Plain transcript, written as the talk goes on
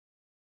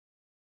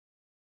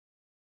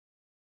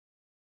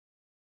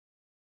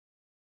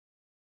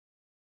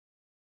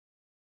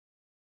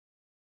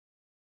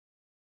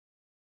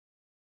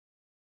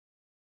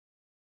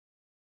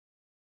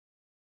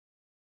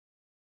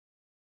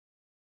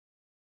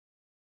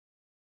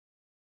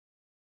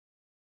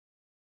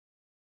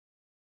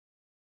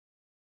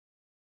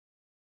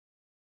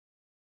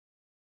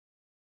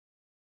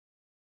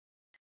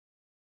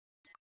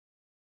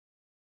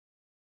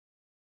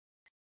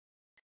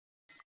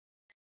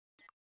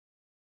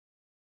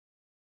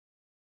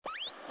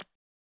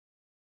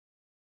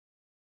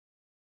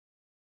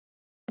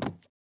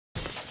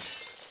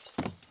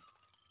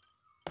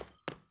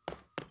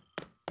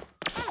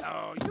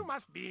So you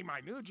must be my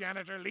new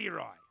janitor,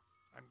 Leroy.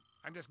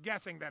 I'm just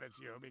guessing that it's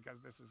you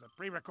because this is a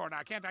pre-record.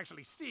 I can't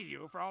actually see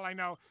you. For all I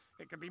know,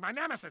 it could be my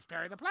nemesis,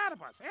 Perry the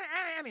Platypus.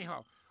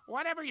 Anyhow,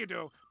 whatever you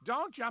do,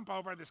 don't jump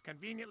over this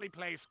conveniently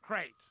placed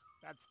crate.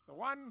 That's the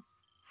one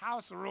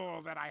house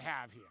rule that I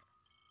have here.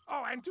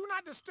 Oh, and do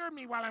not disturb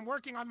me while I'm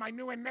working on my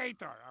new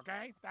Emulator,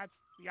 okay? That's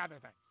the other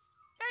thing.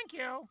 Thank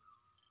you.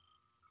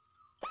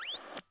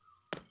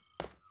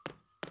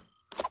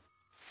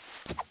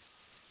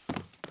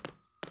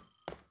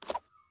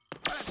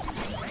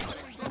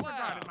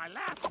 Disregarded my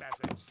last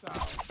message, so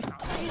no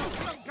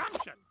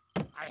gumption.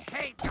 I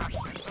hate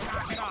gumption, so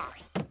knock it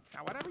off.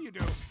 Now, whatever you do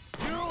not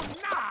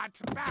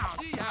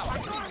bounce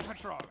my drone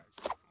patrollers.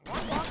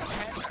 One walk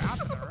ahead, they're out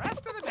for the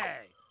rest of the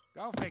day.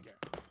 Go figure.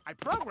 I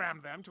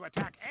programmed them to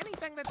attack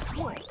anything that's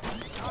cool.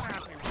 Don't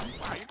ask me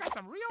why. Wow, you got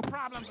some real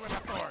problems with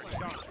authority,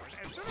 don't you?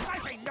 As soon as I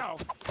say no,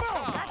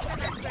 boom, that's the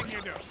next thing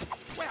you do.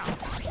 Well,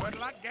 good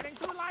luck getting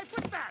through life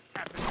with that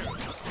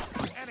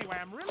attitude. Anyway,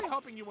 I'm really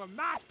hoping you will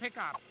not pick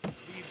up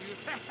these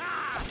used...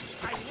 I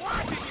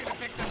wanted you to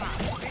pick them up.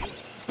 See?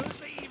 Who's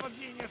the evil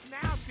genius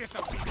now?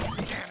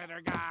 Disobedient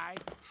janitor guy.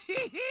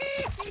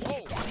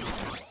 Whoa. I'm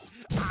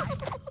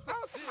so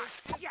smart.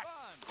 Yes,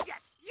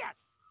 yes, yes.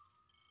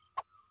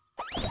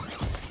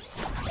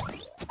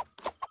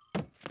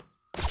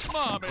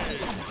 Mommy!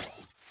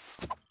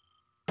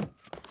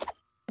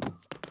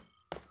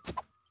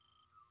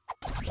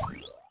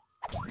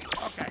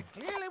 Okay,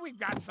 clearly we've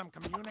got some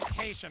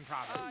communication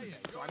problems today,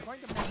 so I'm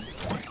going to make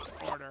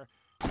this order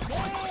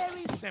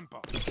very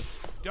simple.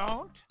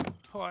 Don't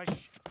push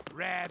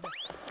red.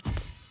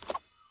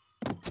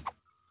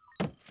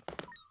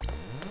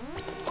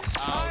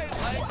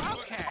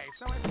 Okay,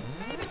 so it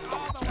made it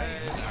all the way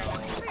in here,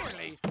 and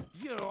clearly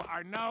you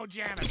are no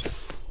janitor.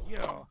 You.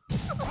 What?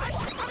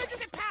 How did you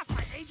get past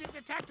my agent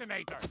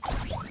detectinators?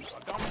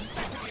 Well, don't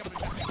expect to be able to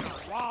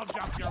just wall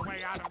jump your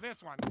way out of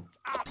this one.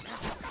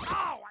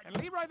 Oh! And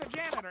Leroy the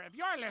janitor, if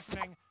you're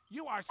listening,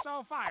 you are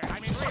so fired. I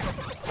mean, really,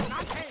 I'm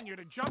not paying you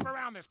to jump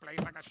around this place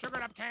like a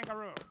sugared-up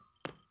kangaroo.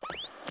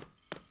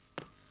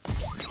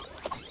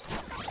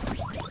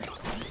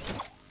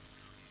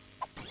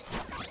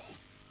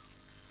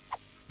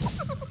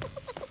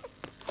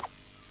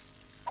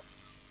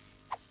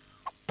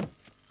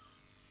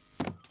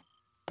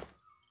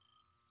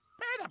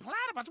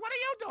 Platypus, what are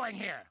you doing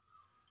here?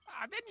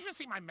 Didn't you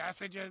see my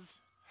messages?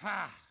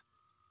 I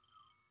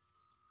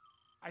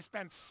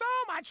spent so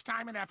much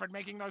time and effort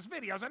making those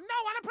videos, and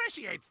no one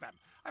appreciates them.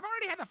 I've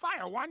already had to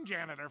fire one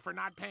janitor for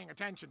not paying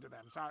attention to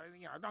them, so,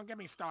 don't get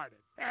me started.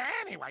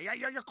 Anyway,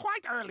 you're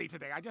quite early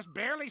today. I just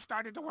barely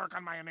started to work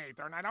on my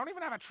Emulator, and I don't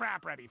even have a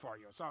trap ready for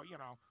you, so,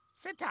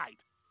 sit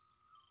tight.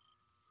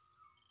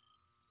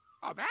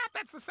 Oh,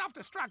 that's the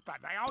self-destruct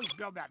button. I always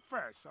build that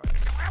first, so...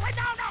 Wait,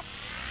 no!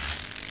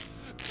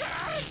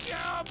 Thank you,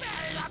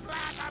 Perry the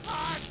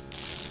Platypus!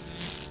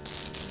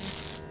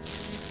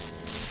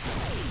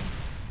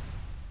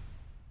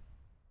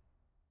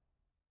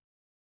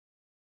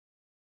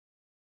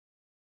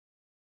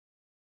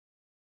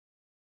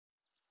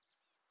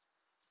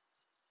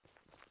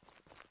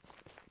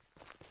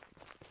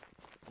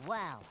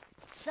 Wow,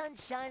 sun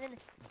shining,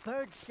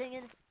 birds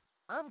singing.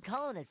 I'm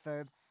calling it,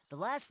 Ferb. The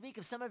last week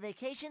of summer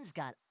vacations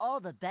got all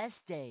the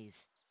best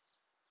days.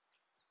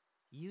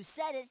 You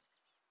said it.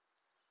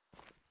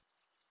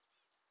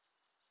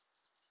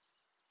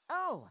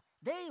 Oh,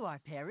 there you are,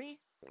 Perry.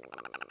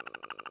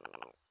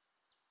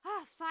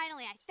 Oh,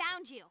 finally, I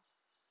found you.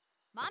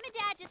 Mom and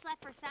Dad just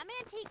left for some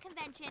antique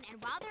convention,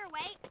 and while they're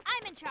away,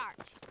 I'm in charge.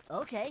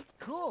 Okay,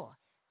 cool.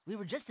 We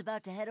were just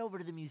about to head over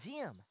to the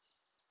museum.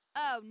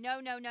 Oh,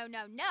 no.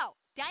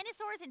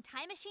 Dinosaurs and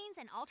time machines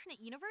and alternate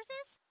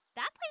universes?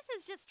 That place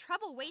is just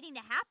trouble waiting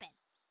to happen.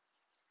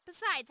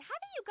 Besides,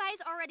 haven't you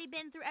guys already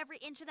been through every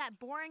inch of that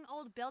boring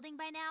old building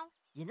by now?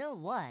 You know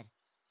what?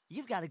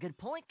 You've got a good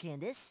point,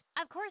 Candace.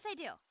 Of course I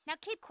do. Now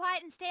keep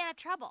quiet and stay out of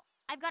trouble.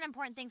 I've got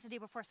important things to do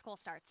before school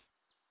starts.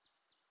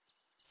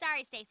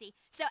 Sorry, Stacy.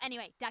 So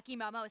anyway, Ducky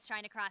Momo is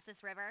trying to cross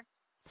this river.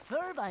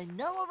 Ferb, I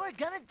know what we're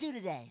gonna do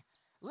today.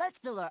 Let's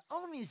build our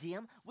own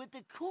museum with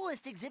the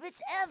coolest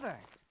exhibits ever.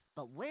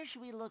 But where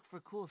should we look for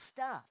cool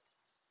stuff?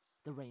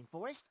 The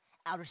rainforest?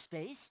 Outer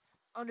space?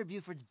 Under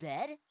Buford's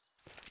bed?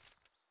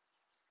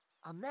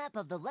 A map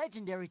of the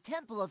legendary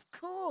Temple of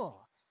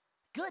Cool.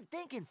 Good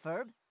thinking,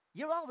 Ferb.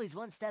 You're always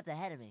one step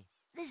ahead of me.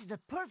 This is the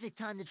perfect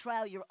time to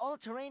try out your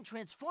all-terrain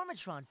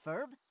Transformatron,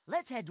 Ferb.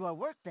 Let's head to our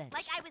workbench.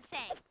 Like I was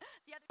saying,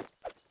 the other...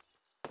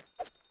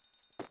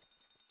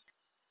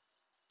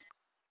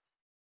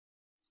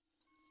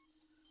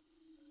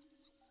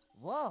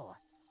 Whoa,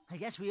 I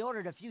guess we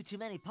ordered a few too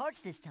many parts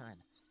this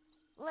time.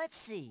 Let's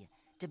see.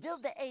 To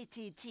build the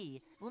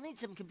ATT, we'll need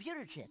some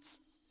computer chips.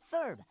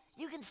 Ferb,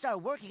 you can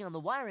start working on the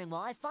wiring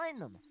while I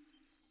find them.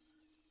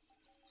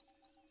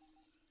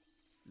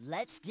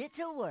 Let's get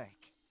to work.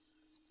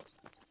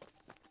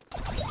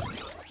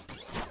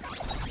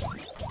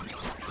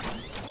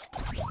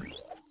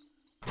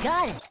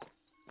 Got it!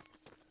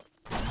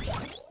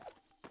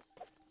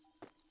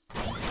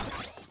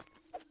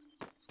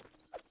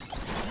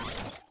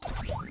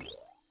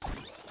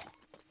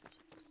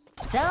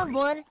 Found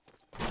one!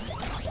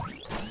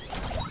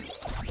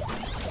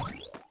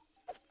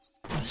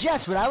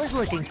 Just what I was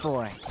looking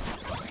for.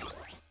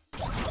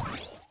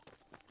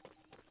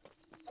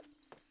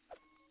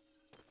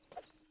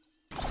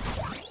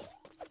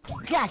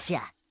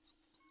 Gotcha!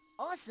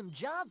 Awesome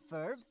job,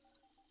 Ferb.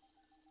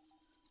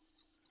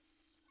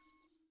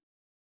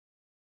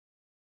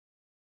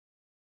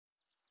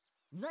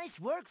 Nice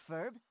work,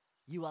 Ferb.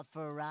 You up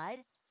for a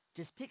ride?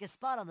 Just pick a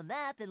spot on the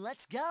map and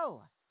let's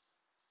go.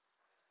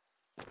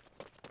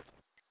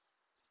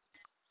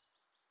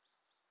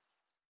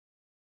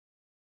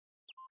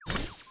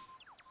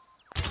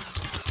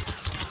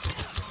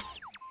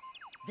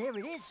 There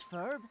it is,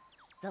 Ferb.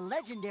 The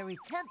legendary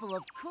Temple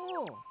of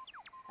Cool.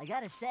 I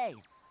gotta say,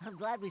 I'm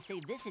glad we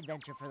saved this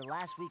adventure for the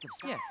last week of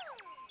summer. Yes,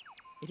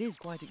 it is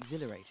quite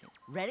exhilarating.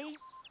 Ready?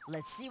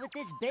 Let's see what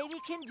this baby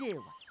can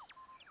do.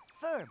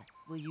 Ferb,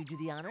 will you do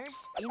the honors?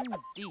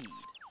 Indeed.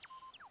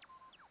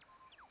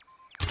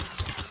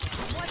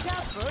 Watch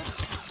out, Ferb.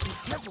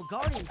 These temple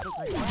guardians look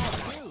like bad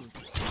news.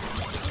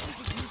 Maybe you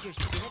could use your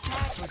spin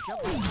attack or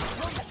jump over the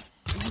corner.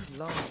 These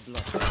large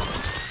blocks are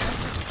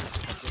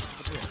subject to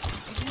the drift.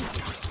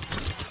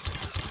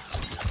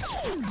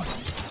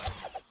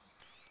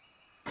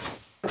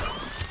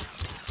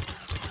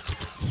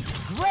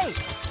 Great!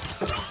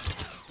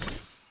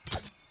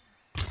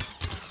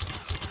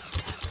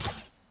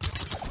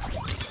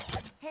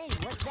 Hey,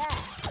 what's that?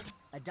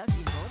 A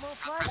Ducky Momo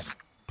plush?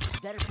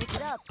 Better pick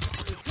it up.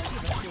 It could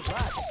give us good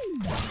luck.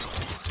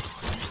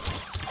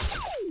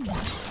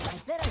 I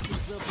bet I can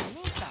drill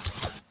beneath us.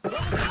 Then we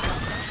can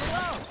drop down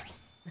below.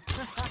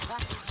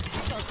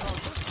 I'll call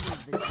this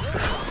move the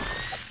drill.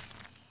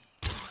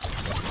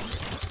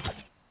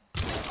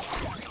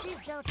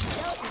 These bouncy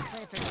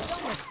plants are so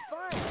much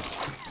fun.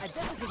 I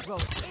bet we could grow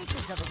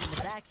acres of them in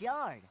the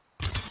backyard.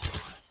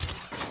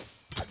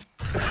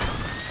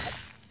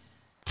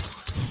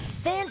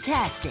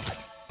 Fantastic!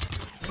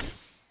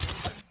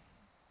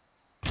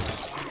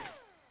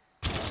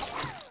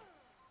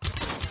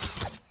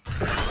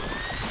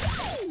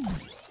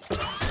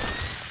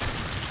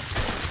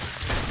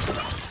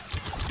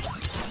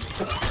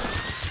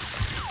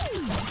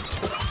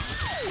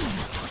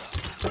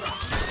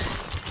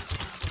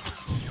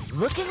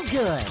 Looking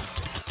good.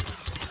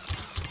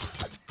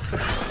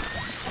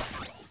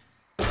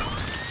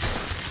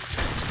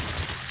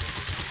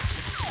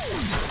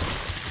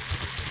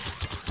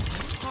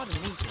 Pardon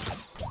me,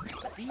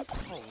 these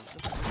holes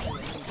look as if they were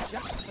made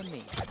just for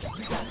me.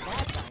 You got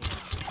that right.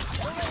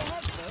 Go right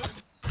ahead, Ferb.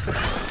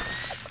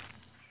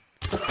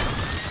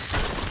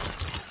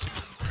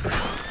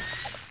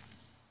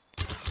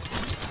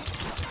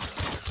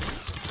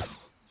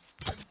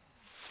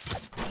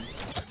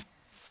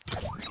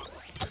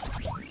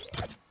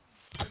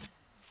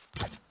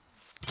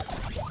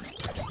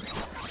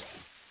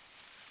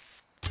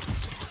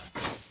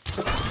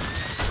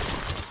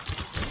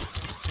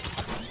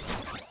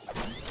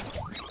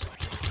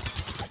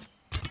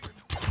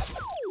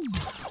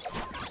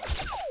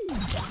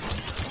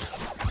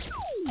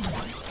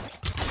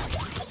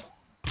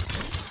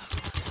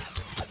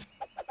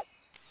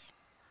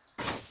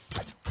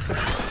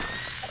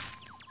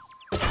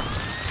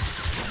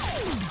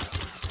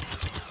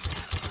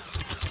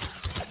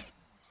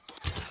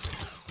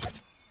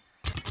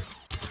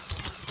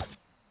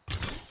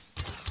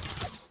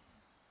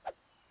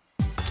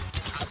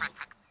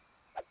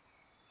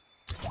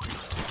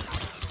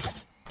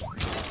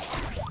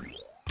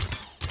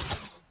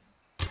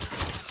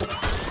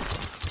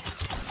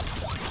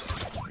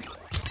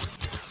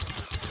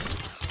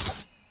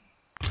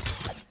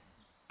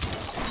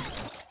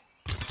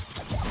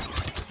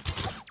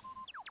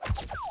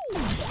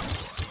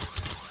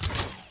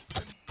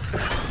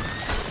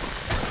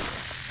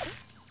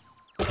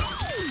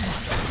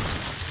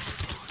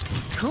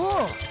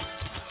 Cool!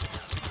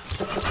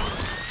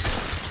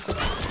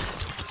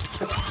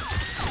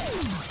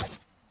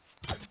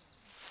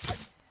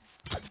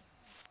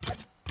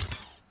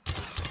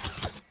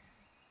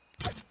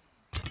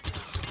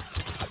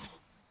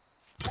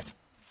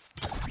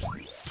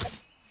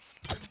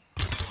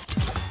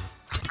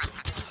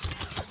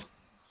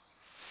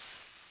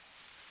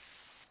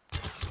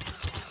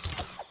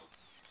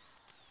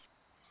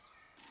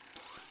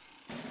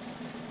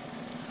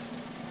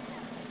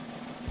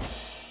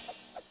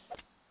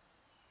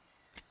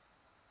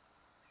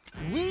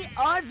 We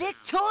are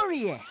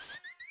victorious!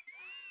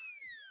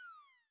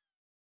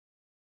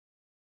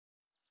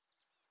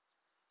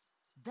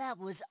 That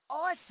was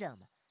awesome!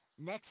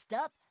 Next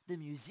up, the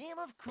Museum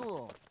of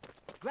Cool.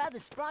 Grab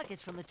the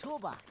sprockets from the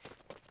toolbox.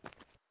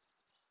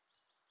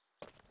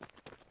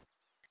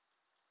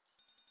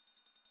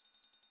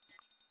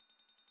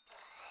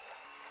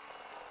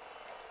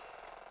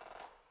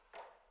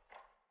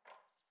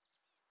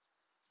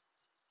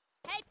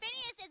 Hey,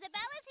 Phineas,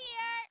 Isabella's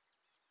here!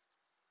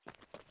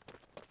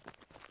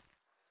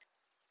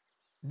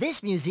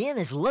 This museum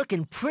is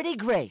looking pretty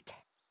great.